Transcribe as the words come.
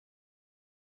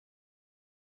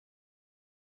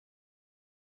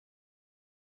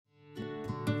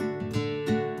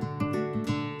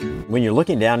When you're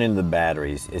looking down into the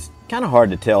batteries, it's kind of hard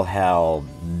to tell how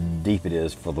deep it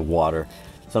is for the water.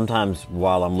 Sometimes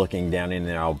while I'm looking down in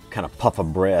there, I'll kind of puff a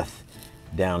breath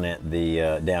down at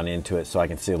the down into it so I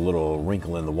can see a little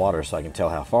wrinkle in the water so I can tell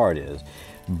how far it is.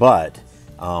 But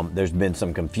there's been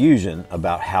some confusion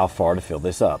about how far to fill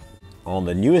this up. On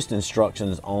the newest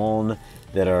instructions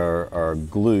that are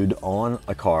glued on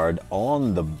a card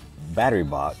on the battery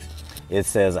box, it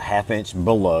says a 1/2 inch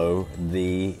below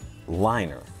the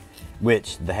liner,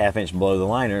 which the 1/2 inch below the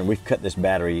liner, and we've cut this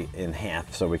battery in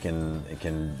half so it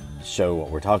can show what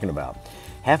we're talking about.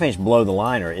 1/2 inch below the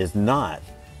liner is not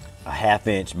a 1/2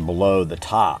 inch below the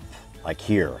top, like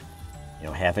here, you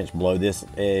know, 1/2 inch below this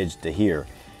edge to here.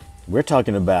 We're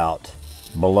talking about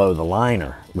below the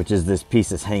liner, which is this piece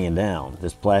that's hanging down,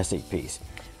 this plastic piece,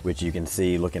 which you can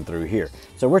see looking through here.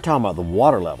 So we're talking about the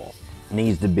water level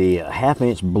needs to be a 1/2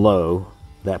 inch below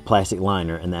that plastic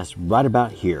liner, and that's right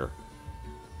about here.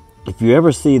 If you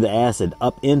ever see the acid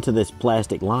up into this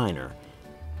plastic liner,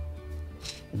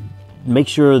 make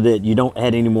sure that you don't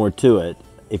add any more to it.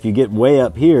 If you get way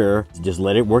up here, just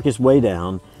let it work its way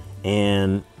down,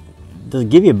 and to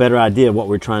give you a better idea of what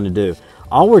we're trying to do.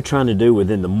 All we're trying to do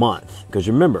within the month, because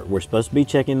remember, we're supposed to be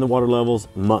checking the water levels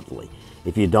monthly.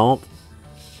 If you don't,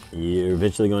 you're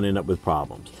eventually going to end up with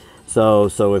problems.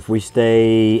 So if we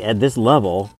stay at this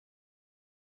level,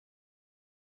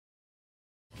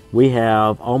 we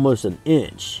have almost an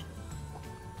inch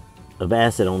of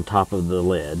acid on top of the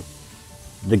lid.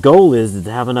 The goal is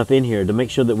to have enough in here to make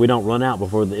sure that we don't run out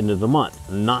before the end of the month.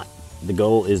 The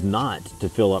goal is not to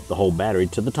fill up the whole battery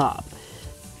to the top.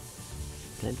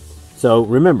 Okay. So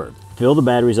remember, fill the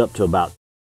batteries up to about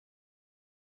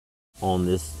on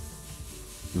this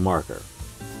marker,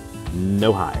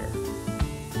 no higher,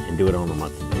 and do it on a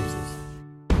monthly basis.